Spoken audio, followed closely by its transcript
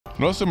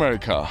North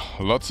America,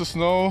 lots of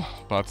snow,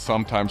 but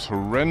sometimes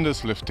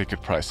horrendous lift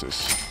ticket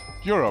prices.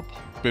 Europe,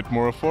 bit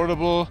more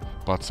affordable,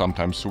 but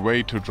sometimes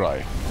way too dry.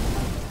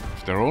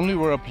 If there only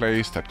were a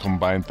place that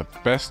combined the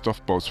best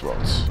of both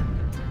worlds.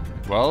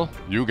 Well,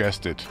 you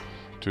guessed it.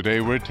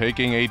 Today we're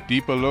taking a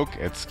deeper look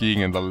at skiing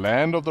in the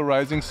land of the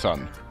rising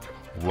sun.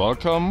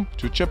 Welcome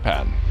to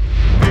Japan.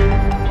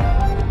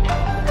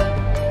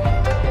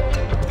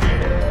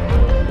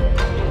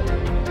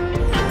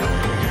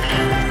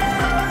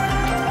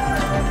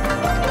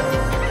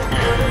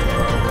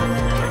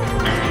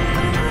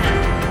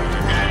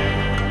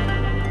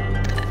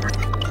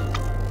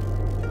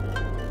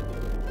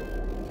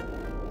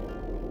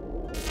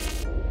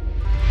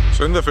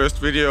 So in the first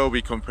video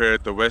we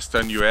compared the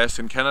Western US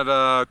and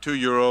Canada to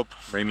Europe,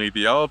 mainly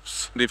the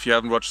Alps. And if you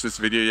haven't watched this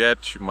video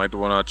yet, you might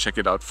want to check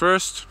it out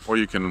first, or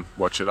you can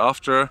watch it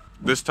after.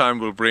 This time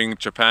we'll bring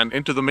Japan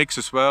into the mix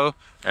as well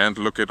and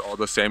look at all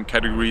the same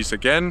categories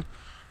again.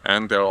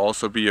 And there'll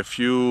also be a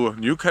few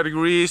new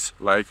categories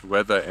like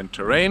weather and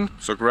terrain.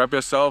 So grab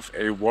yourself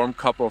a warm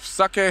cup of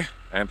sake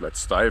and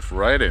let's dive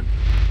right in.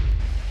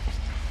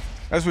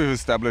 As we've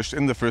established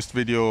in the first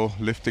video,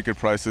 lift ticket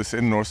prices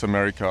in North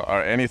America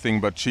are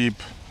anything but cheap.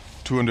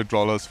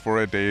 $200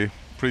 for a day,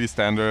 pretty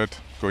standard,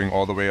 going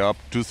all the way up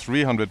to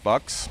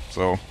 $300,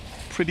 so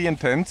pretty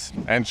intense.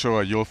 And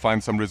sure, you'll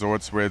find some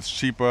resorts where it's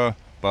cheaper,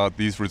 but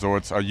these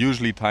resorts are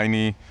usually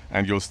tiny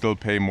and you'll still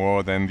pay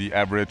more than the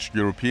average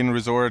European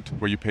resort,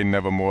 where you pay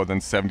never more than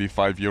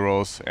 75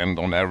 euros and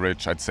on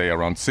average I'd say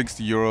around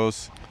 60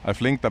 euros. I've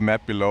linked the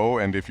map below,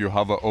 and if you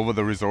hover over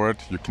the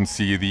resort you can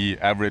see the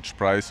average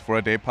price for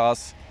a day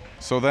pass.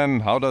 So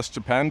then, how does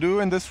Japan do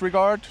in this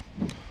regard?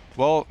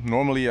 Well,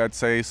 normally I'd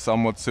say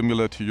somewhat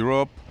similar to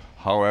Europe.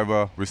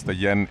 However, with the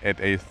yen at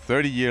a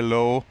 30-year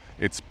low,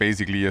 it's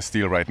basically a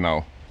steal right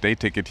now. Day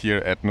ticket here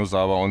at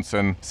Nozawa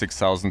Onsen,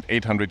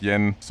 6,800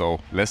 yen, so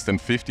less than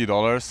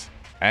 $50.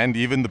 And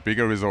even the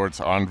bigger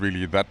resorts aren't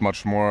really that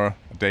much more.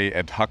 A day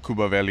at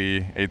Hakuba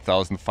Valley,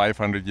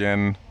 8,500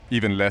 yen.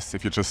 Even less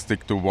if you just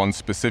stick to one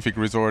specific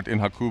resort in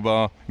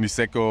Hakuba.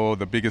 Niseko,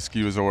 the biggest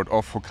ski resort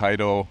of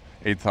Hokkaido,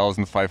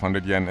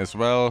 8,500 yen as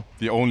well.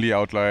 The only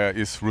outlier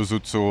is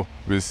Rusutsu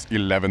with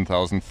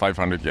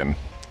 11,500 yen.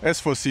 As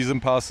for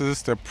season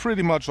passes, they're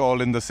pretty much all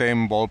in the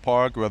same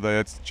ballpark, whether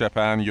it's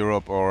Japan,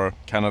 Europe or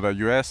Canada,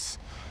 US.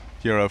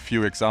 Here are a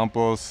few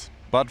examples.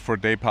 But for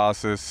day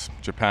passes,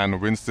 Japan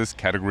wins this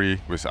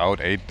category without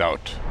a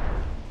doubt.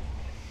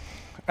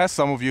 As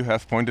some of you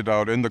have pointed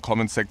out in the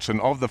comment section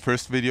of the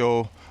first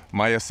video,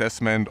 my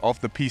assessment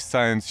of the Piste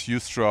Signs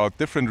used throughout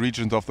different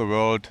regions of the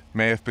world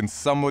may have been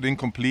somewhat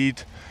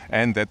incomplete,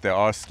 and that there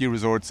are ski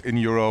resorts in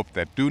Europe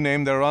that do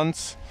name their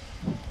runs,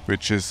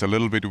 which is a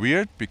little bit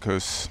weird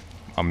because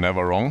I'm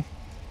never wrong.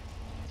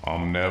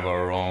 I'm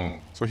never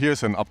wrong. So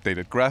here's an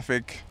updated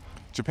graphic.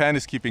 Japan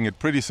is keeping it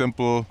pretty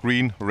simple,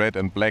 green, red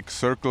and black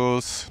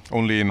circles.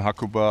 Only in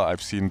Hakuba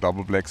I've seen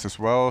double blacks as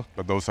well,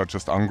 but those are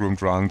just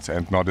ungroomed runs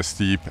and not as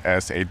steep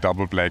as a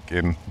double black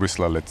in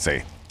Whistler, let's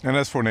say. And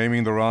as for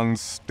naming the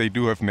runs, they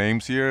do have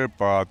names here,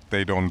 but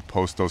they don't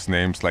post those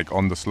names like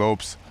on the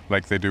slopes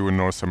like they do in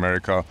North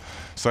America.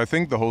 So I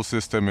think the whole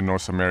system in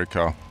North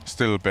America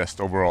still best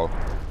overall.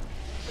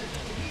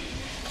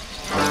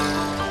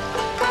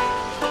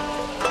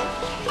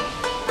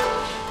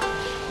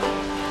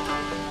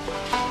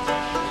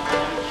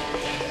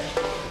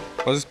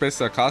 Was ist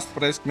besser,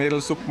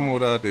 Karstpress-Knädelsuppen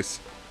oder das?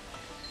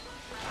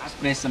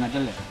 Karstpress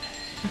natürlich.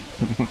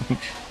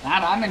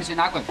 Ramen sind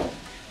auch gut.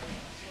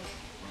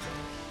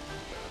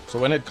 So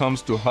when it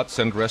comes to huts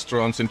and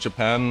restaurants in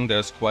Japan,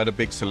 there's quite a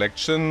big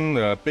selection.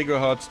 There are bigger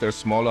huts, there's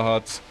smaller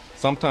huts.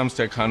 Sometimes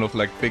they're kind of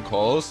like big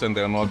halls and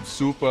they're not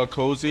super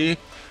cozy.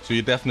 So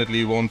you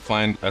definitely won't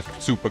find a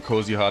super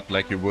cozy hut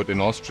like you would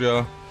in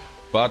Austria.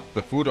 But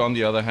the food on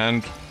the other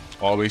hand,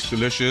 always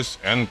delicious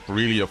and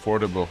really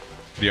affordable.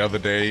 The other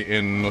day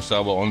in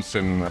Nozawa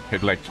Onsen, I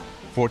paid like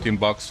 14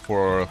 bucks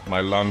for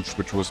my lunch,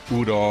 which was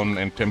udon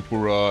and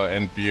tempura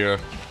and beer.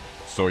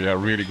 So yeah,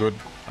 really good.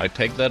 I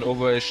take that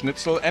over a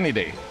schnitzel any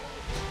day.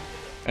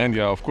 And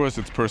yeah, of course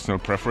it's personal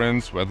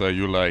preference, whether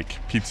you like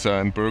pizza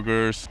and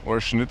burgers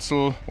or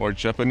schnitzel or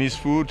Japanese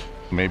food.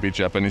 Maybe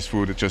Japanese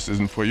food, it just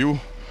isn't for you.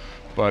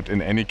 But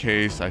in any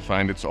case, I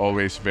find it's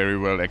always very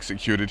well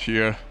executed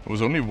here. There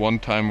was only one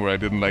time where I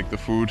didn't like the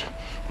food,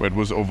 where it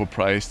was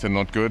overpriced and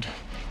not good.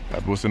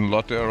 That was in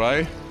Lotte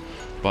Arai.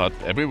 But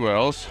everywhere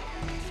else,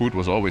 food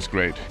was always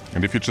great.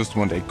 And if you just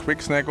want a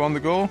quick snack on the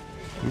go,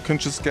 you can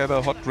just get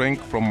a hot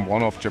drink from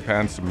one of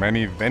Japan's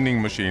many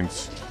vending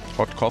machines.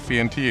 Hot coffee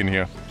and tea in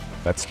here.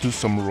 Let's do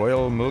some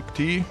royal milk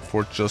tea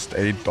for just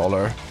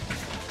 $1.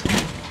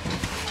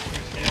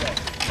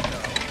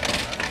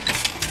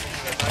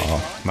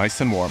 Oh,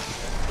 nice and warm.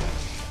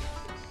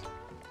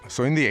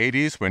 So in the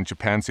 80s, when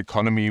Japan's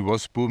economy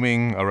was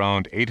booming,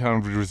 around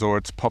 800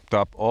 resorts popped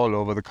up all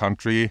over the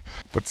country.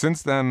 But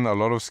since then, a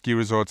lot of ski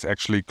resorts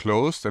actually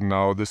closed, and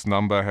now this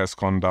number has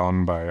gone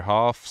down by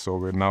half. So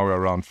we're now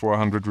around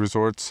 400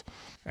 resorts.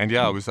 And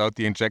yeah, without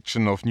the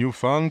injection of new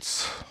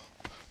funds,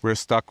 We're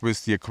stuck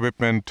with the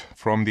equipment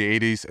from the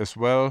 80s as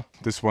well.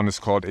 This one is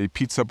called a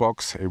pizza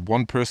box, a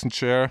one-person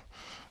chair,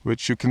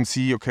 which you can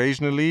see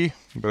occasionally.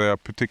 They are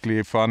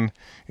particularly fun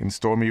in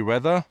stormy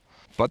weather.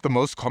 But the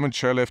most common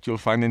chairlift you'll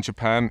find in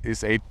Japan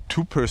is a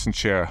two-person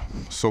chair,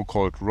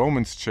 so-called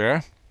Roman's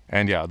chair.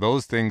 And yeah,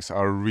 those things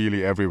are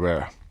really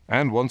everywhere.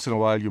 And once in a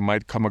while you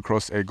might come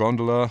across a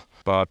gondola,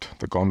 but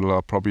the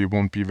gondola probably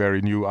won't be very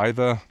new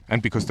either.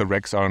 And because the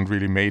racks aren't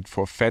really made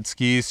for fat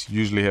skis, you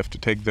usually have to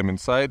take them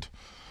inside,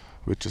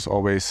 which is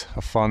always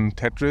a fun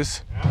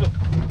Tetris.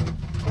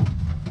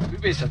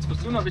 Jetzt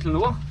musst du noch ein bisschen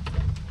hoch.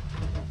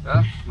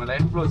 Ja, mal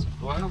leicht bloß.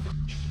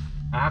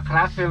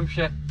 Klar,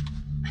 Filmchen.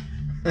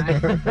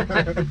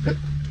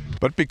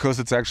 But because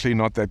it's actually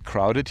not that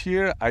crowded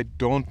here, I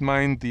don't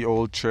mind the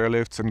old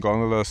chairlifts and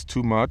gondolas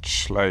too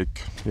much.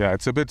 Like, yeah,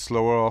 it's a bit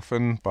slower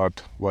often,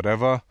 but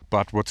whatever.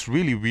 But what's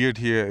really weird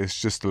here is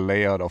just the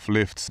layout of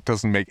lifts. It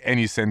doesn't make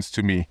any sense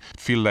to me.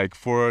 I feel like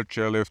 4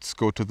 chairlifts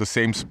go to the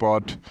same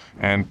spot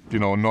and, you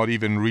know, not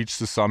even reach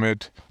the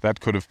summit.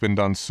 That could have been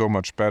done so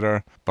much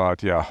better.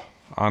 But yeah,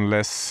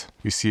 unless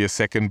we see a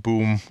second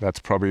boom, that's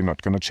probably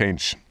not gonna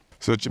change.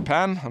 So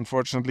Japan,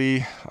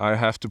 unfortunately, I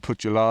have to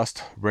put you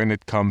last when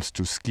it comes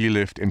to ski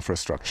lift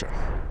infrastructure.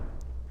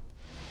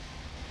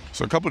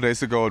 So a couple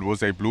days ago it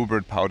was a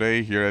bluebird pow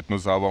day here at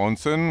Nozawa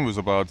Onsen. It was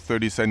about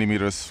 30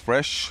 centimeters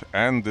fresh,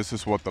 and this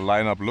is what the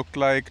lineup looked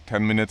like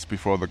 10 minutes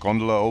before the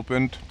gondola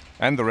opened.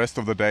 And the rest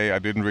of the day I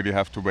didn't really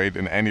have to wait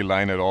in any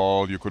line at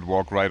all. You could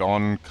walk right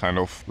on, kind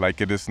of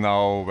like it is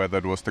now, whether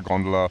it was the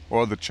gondola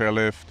or the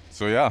chairlift.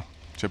 So yeah,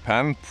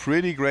 Japan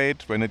pretty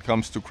great when it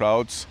comes to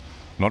crowds.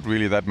 Not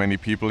really that many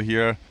people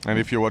here. And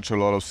if you watch a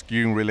lot of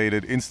skiing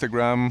related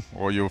Instagram,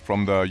 or you're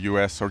from the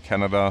US or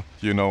Canada,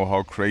 you know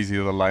how crazy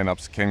the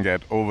lineups can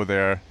get over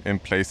there in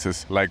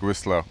places like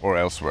Whistler or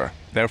elsewhere.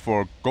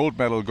 Therefore, gold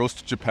medal goes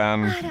to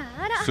Japan,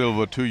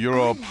 silver to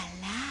Europe,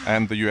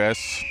 and the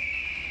US.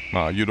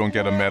 No, you don't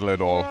get a medal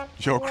at all.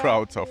 Your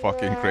crowds are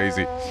fucking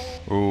crazy.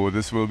 Oh,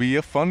 this will be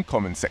a fun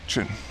comment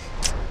section.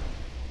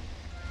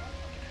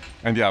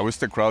 And yeah, with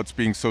the crowds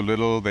being so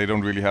little, they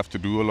don't really have to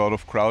do a lot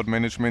of crowd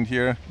management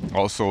here.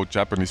 Also,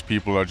 Japanese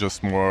people are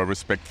just more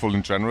respectful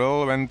in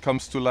general when it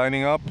comes to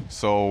lining up.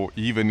 So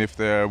even if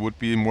there would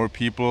be more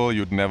people,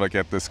 you'd never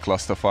get this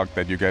clusterfuck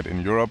that you get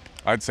in Europe.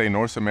 I'd say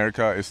North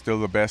America is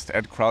still the best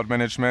at crowd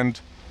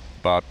management,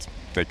 but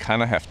they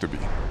kind of have to be.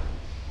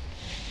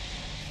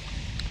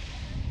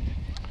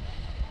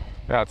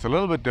 Yeah, it's a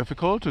little bit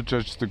difficult to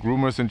judge the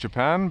groomers in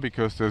Japan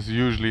because there's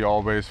usually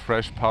always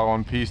fresh pow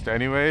on piste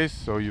anyways,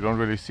 so you don't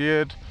really see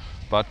it.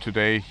 But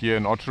today here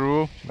in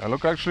OUTERWEAR, they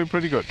look actually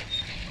pretty good.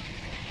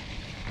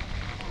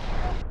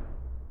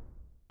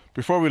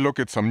 Before we look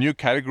at some new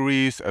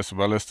categories as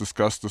well as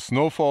discuss the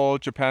snowfall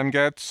Japan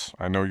gets,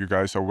 I know you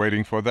guys are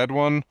waiting for that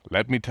one,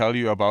 let me tell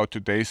you about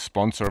today's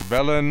sponsor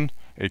VALLON,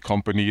 a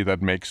company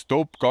that makes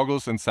dope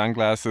goggles and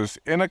sunglasses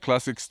in a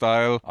classic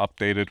style,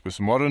 updated with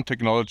modern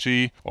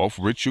technology, of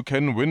which you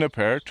can win a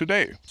pair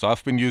today. So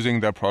I've been using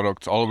their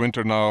products all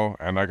winter now,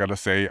 and I gotta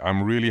say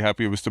I'm really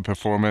happy with the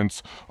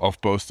performance of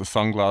both the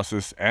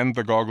sunglasses and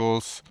the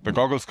goggles. The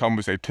goggles come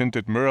with a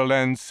tinted mirror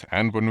lens,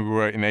 and when we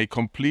were in a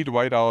complete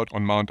whiteout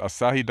on Mount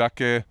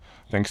Asahidake,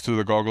 thanks to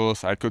the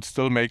goggles I could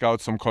still make out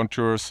some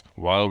contours,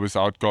 while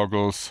without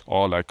goggles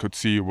all I could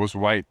see was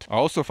white. I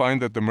also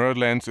find that the mirror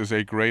lens is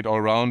a great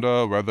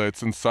all-rounder, whether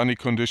it's in sunny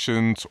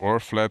conditions or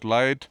flat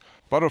light,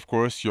 but of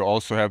course you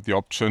also have the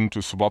option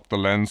to swap the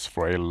lens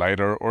for a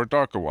lighter or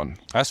darker one.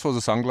 As for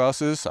the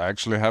sunglasses, I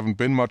actually haven't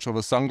been much of a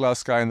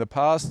sunglass guy in the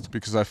past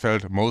because I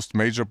felt most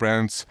major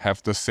brands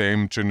have the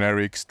same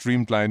generic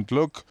streamlined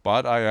look,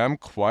 but I am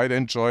quite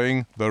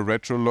enjoying the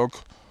retro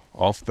look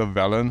of the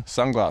VALLON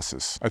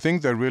sunglasses. I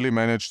think they really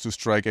managed to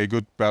strike a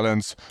good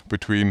balance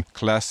between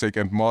classic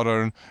and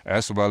modern,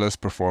 as well as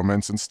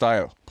performance and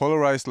style.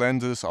 Polarized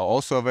lenses are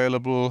also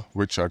available,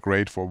 which are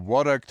great for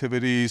water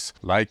activities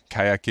like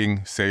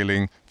kayaking,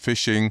 sailing,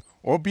 fishing,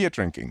 or beer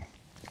drinking.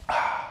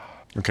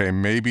 Okay,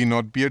 maybe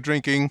not beer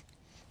drinking,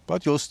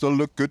 but you'll still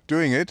look good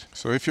doing it.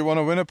 So if you want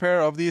to win a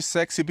pair of these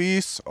sexy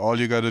beasts, all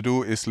you gotta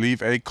do is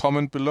leave a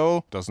comment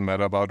below, doesn't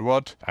matter about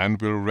what,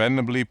 and we'll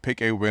randomly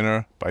pick a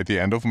winner by the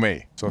end of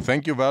May. So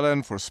thank you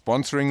VALLON for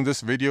sponsoring this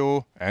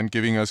video and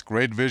giving us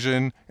great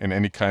vision in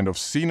any kind of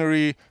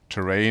scenery,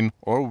 terrain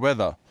or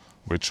weather,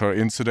 which are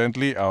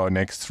incidentally our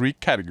next 3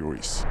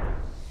 categories.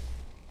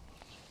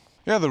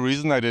 Yeah, the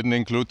reason I didn't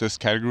include this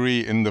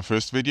category in the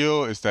first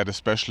video is that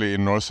especially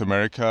in North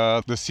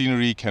America, the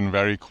scenery can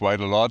vary quite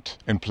a lot.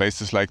 In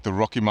places like the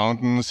Rocky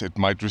Mountains, it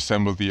might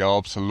resemble the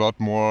Alps a lot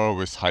more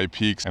with high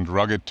peaks and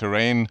rugged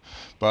terrain.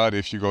 But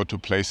if you go to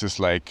places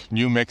like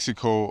New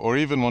Mexico or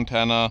even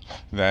Montana,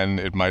 then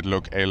it might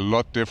look a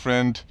lot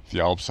different.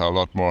 The Alps are a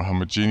lot more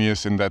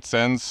homogeneous in that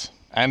sense.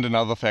 And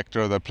another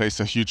factor that plays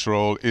a huge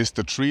role is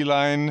the tree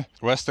line.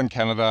 Western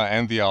Canada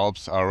and the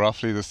Alps are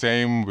roughly the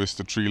same, with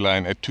the tree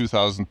line at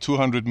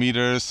 2,200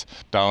 meters.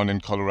 Down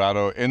in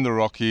Colorado in the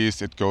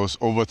Rockies it goes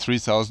over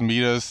 3,000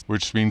 meters,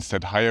 which means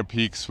that higher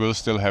peaks will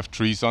still have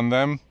trees on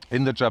them.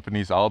 In the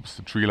Japanese Alps,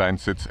 the tree line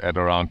sits at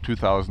around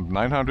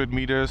 2,900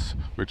 meters,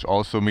 which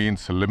also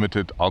means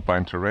limited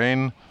alpine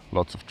terrain,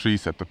 lots of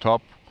trees at the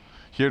top.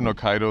 Here in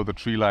Hokkaido, the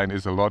tree line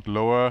is a lot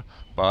lower,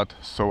 but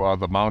so are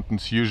the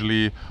mountains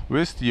usually,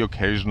 with the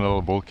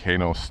occasional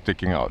volcano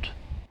sticking out.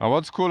 Now,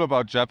 what's cool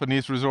about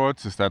Japanese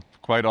resorts is that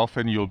quite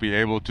often you'll be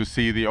able to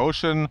see the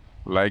ocean,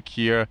 like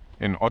here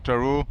in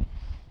OUTERWEAR.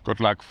 Good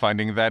luck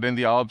finding that in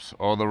the Alps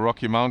or the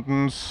Rocky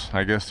Mountains.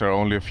 I guess there are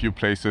only a few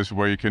places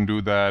where you can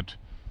do that,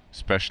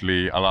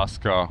 especially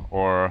Alaska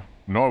or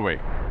Norway.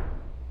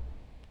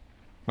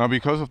 Now,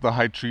 because of the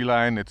high tree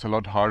line, it's a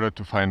lot harder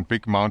to find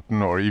big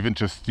mountain or even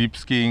just steep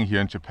skiing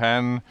here in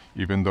Japan,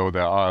 even though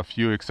there are a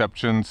few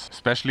exceptions.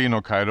 Especially in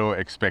Hokkaido,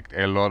 expect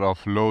a lot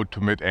of low to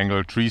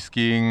mid-angle tree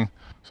skiing.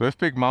 So if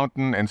big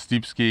mountain and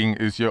steep skiing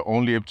is your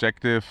only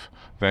objective,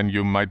 then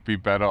you might be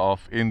better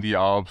off in the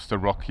Alps, the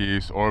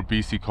Rockies or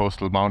BC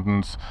coastal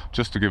mountains,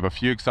 just to give a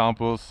few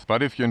examples.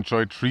 But if you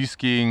enjoy tree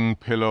skiing,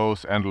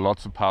 pillows and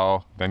lots of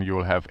power, then you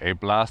will have a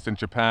blast in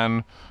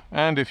Japan.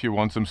 And if you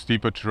want some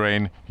steeper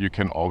terrain, you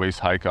can always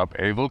hike up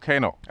a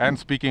volcano. And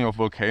speaking of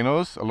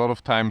volcanoes, a lot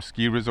of times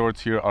ski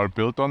resorts here are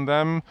built on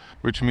them,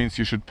 which means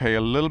you should pay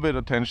a little bit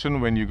attention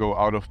when you go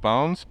out of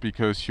bounds,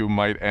 because you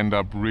might end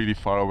up really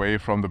far away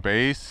from the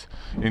base.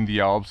 In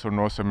the Alps or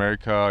North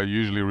America,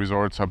 usually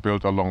resorts are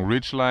built along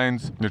ridge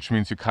lines, which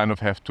means you kind of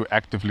have to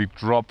actively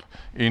drop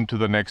into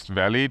the next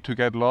valley to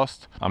get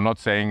lost. I'm not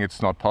saying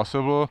it's not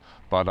possible,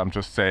 but I'm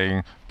just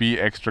saying be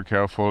extra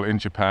careful in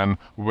Japan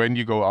when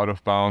you go out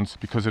of bounds,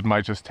 because it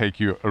might just take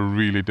you a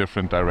really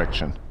different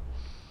direction.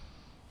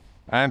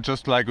 And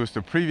just like with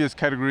the previous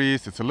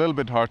categories, it's a little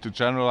bit hard to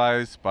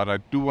generalize, but I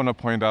do want to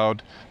point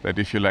out that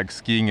if you like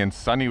skiing in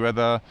sunny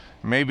weather,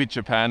 maybe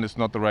Japan is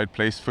not the right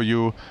place for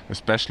you,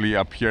 especially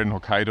up here in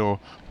Hokkaido,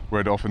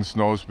 where it often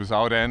snows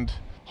without end.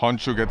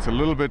 Honshu gets a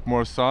little bit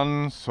more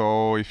sun,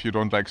 so if you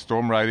don't like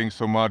storm riding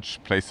so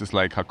much, places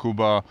like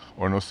Hakuba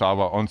or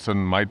Nosawa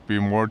Onsen might be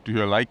more to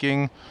your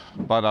liking,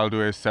 but I'll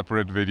do a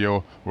separate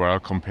video where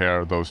I'll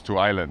compare those two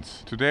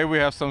islands. Today we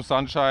have some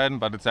sunshine,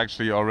 but it's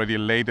actually already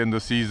late in the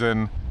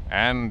season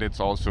and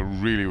it's also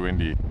really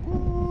windy.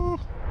 Woo.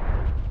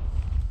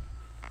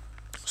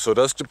 So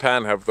does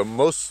Japan have the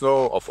most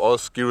snow of all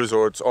ski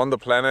resorts on the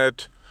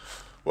planet?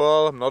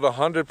 Well, I'm not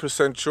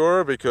 100%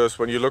 sure, because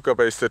when you look up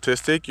a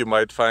statistic, you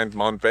might find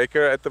Mount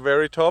Baker at the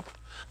very top.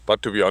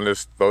 But to be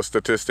honest, those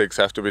statistics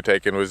have to be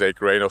taken with a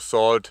grain of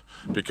salt,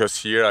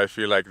 because here I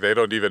feel like they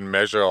don't even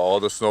measure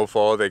all the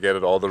snowfall they get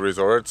at all the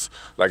resorts.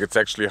 Like, it's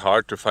actually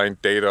hard to find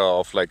data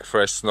of like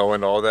fresh snow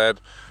and all that.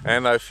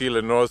 And I feel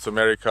in North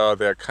America,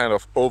 they're kind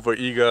of over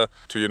eager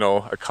to, you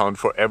know, account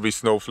for every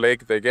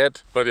snowflake they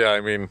get. But yeah,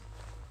 I mean,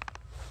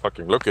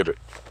 fucking look at it.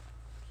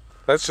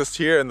 That's just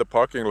here in the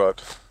parking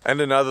lot.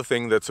 And another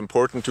thing that's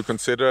important to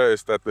consider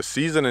is that the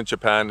season in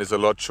Japan is a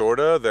lot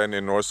shorter than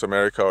in North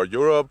America or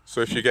Europe.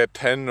 So if you get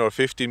 10 or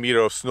 15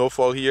 meters of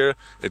snowfall here,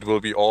 it will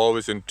be all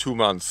within 2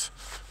 months.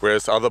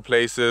 Whereas other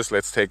places,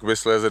 let's take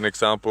Whistler as an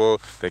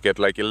example, they get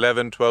like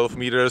 11, 12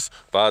 meters,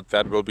 but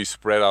that will be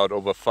spread out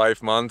over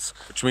 5 months.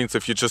 Which means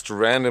if you just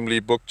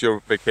randomly booked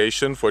your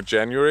vacation for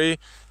January,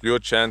 your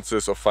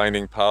chances of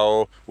finding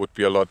POW would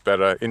be a lot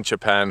better in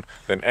Japan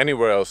than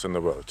anywhere else in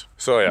the world.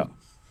 So yeah.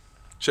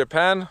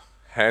 Japan,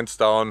 hands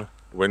down,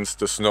 wins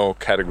the snow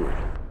category.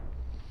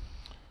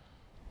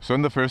 So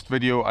in the first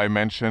video I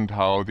mentioned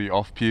how the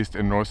off-piste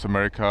in North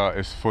America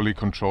is fully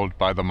controlled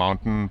by the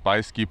mountain,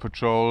 by ski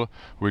patrol,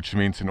 which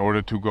means in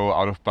order to go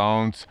out of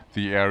bounds,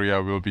 the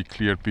area will be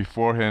cleared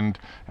beforehand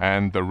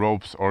and the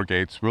ropes or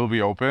gates will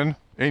be open.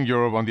 In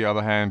Europe, on the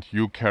other hand,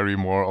 you carry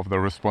more of the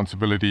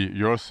responsibility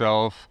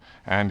yourself.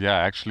 And yeah,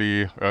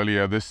 actually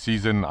earlier this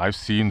season I've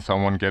seen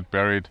someone get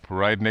buried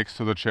right next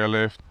to the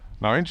chairlift.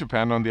 Now in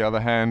Japan, on the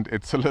other hand,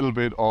 it's a little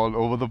bit all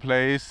over the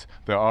place.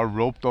 There are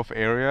roped off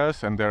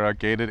areas and there are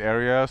gated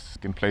areas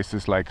in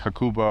places like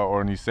Hakuba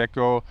or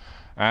Niseko.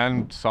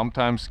 And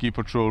sometimes ski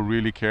patrol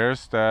really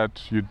cares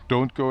that you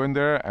don't go in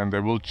there and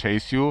they will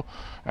chase you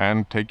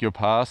and take your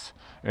pass.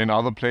 In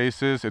other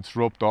places it's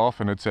roped off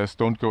and it says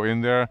don't go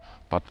in there,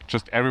 but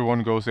just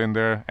everyone goes in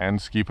there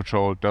and ski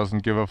patrol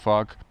doesn't give a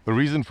fuck. The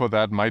reason for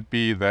that might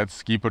be that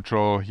ski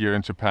patrol here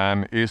in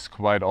Japan is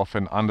quite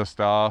often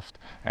understaffed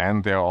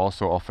and they're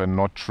also often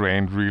not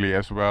trained really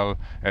as well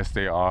as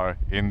they are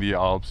in the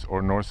Alps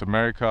or North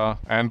America.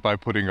 And by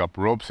putting up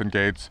ropes and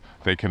gates,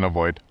 they can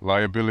avoid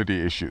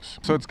liability issues.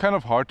 So it's kind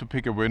of hard to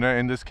pick a winner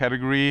in this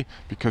category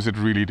because it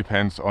really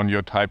depends on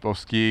your type of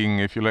skiing.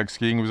 If you like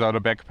skiing without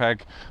a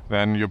backpack,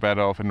 then you're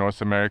better off in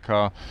North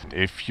America.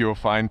 If you're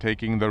fine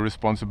taking the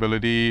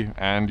responsibility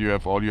and you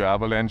have all your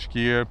avalanche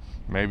gear,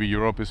 maybe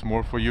Europe is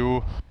more for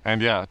you.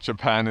 And yeah,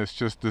 Japan is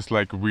just this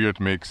like weird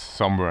mix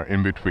somewhere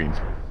in between.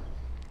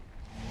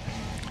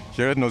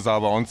 Here at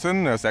Nozawa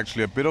Onsen, there's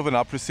actually a bit of an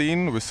après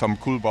scene with some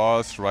cool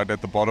bars right at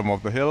the bottom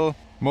of the hill.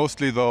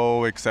 Mostly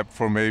though, except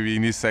for maybe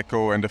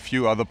Niseko and a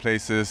few other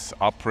places,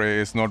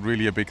 après is not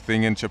really a big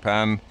thing in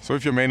Japan. So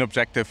if your main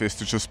objective is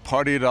to just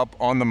party it up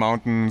on the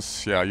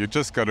mountains, yeah, you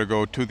just gotta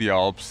go to the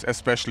Alps,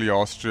 especially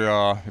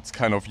Austria. It's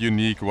kind of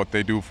unique what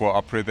they do for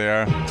après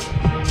there.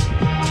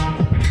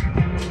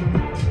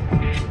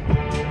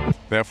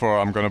 Therefore,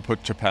 I'm gonna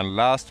put Japan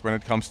last when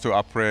it comes to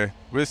après,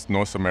 with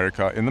North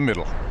America in the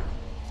middle.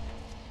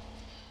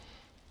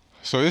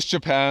 So is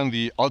Japan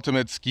the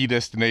ultimate ski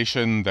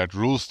destination that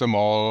rules them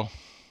all?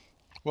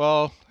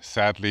 Well,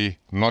 sadly,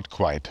 not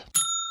quite.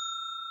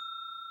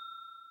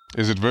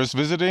 Is it worth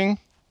visiting?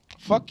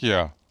 Fuck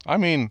yeah. I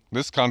mean,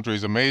 this country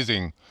is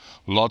amazing.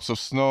 Lots of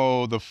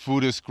snow, the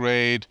food is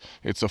great,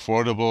 it's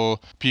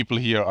affordable, people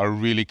here are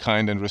really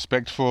kind and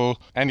respectful.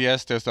 And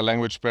yes, there's a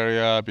language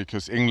barrier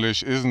because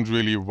English isn't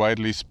really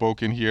widely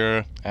spoken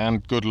here,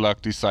 and good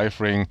luck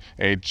deciphering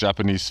a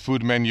Japanese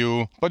food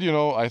menu. But you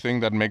know, I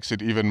think that makes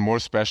it even more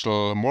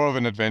special, more of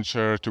an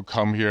adventure to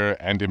come here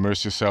and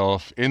immerse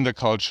yourself in the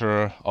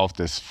culture of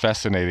this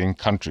fascinating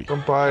country.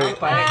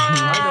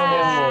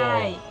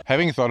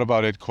 Having thought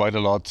about it quite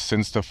a lot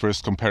since the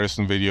first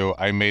comparison video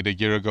I made a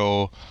year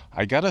ago,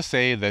 I gotta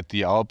say that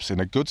the Alps in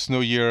a good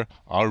snow year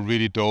are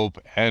really dope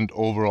and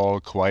overall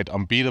quite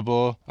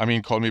unbeatable. I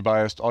mean, call me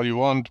biased all you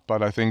want,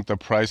 but I think the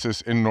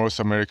prices in North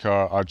America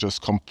are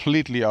just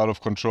completely out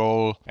of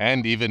control.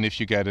 And even if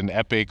you get an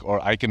Epic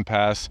or Icon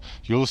Pass,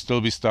 you'll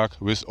still be stuck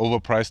with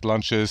overpriced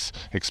lunches,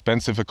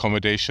 expensive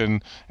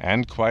accommodation,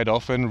 and quite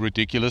often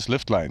ridiculous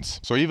lift lines.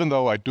 So even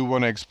though I do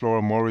want to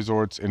explore more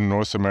resorts in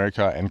North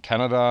America and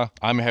Canada,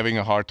 I'm having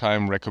a hard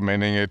time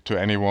recommending it to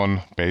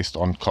anyone based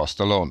on cost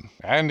alone.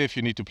 And if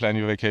you need to plan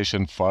your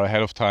vacation far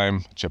ahead of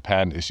time,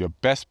 Japan is your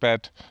best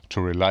bet to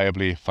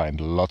reliably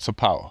find lots of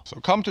power. So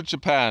come to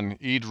Japan,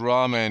 eat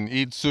ramen,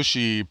 eat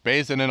sushi,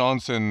 bathe in an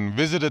onsen,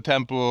 visit a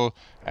temple,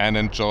 and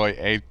enjoy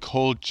a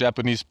cold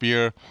Japanese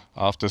beer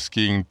after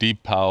skiing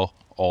deep pow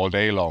all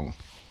day long.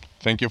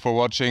 Thank you for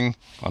watching.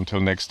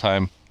 Until next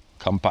time,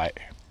 kanpai.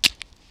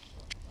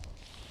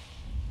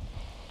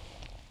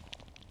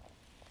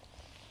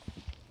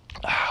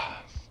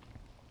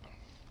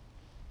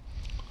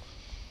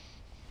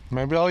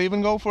 Maybe I'll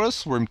even go for a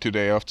swim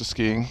today after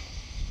skiing.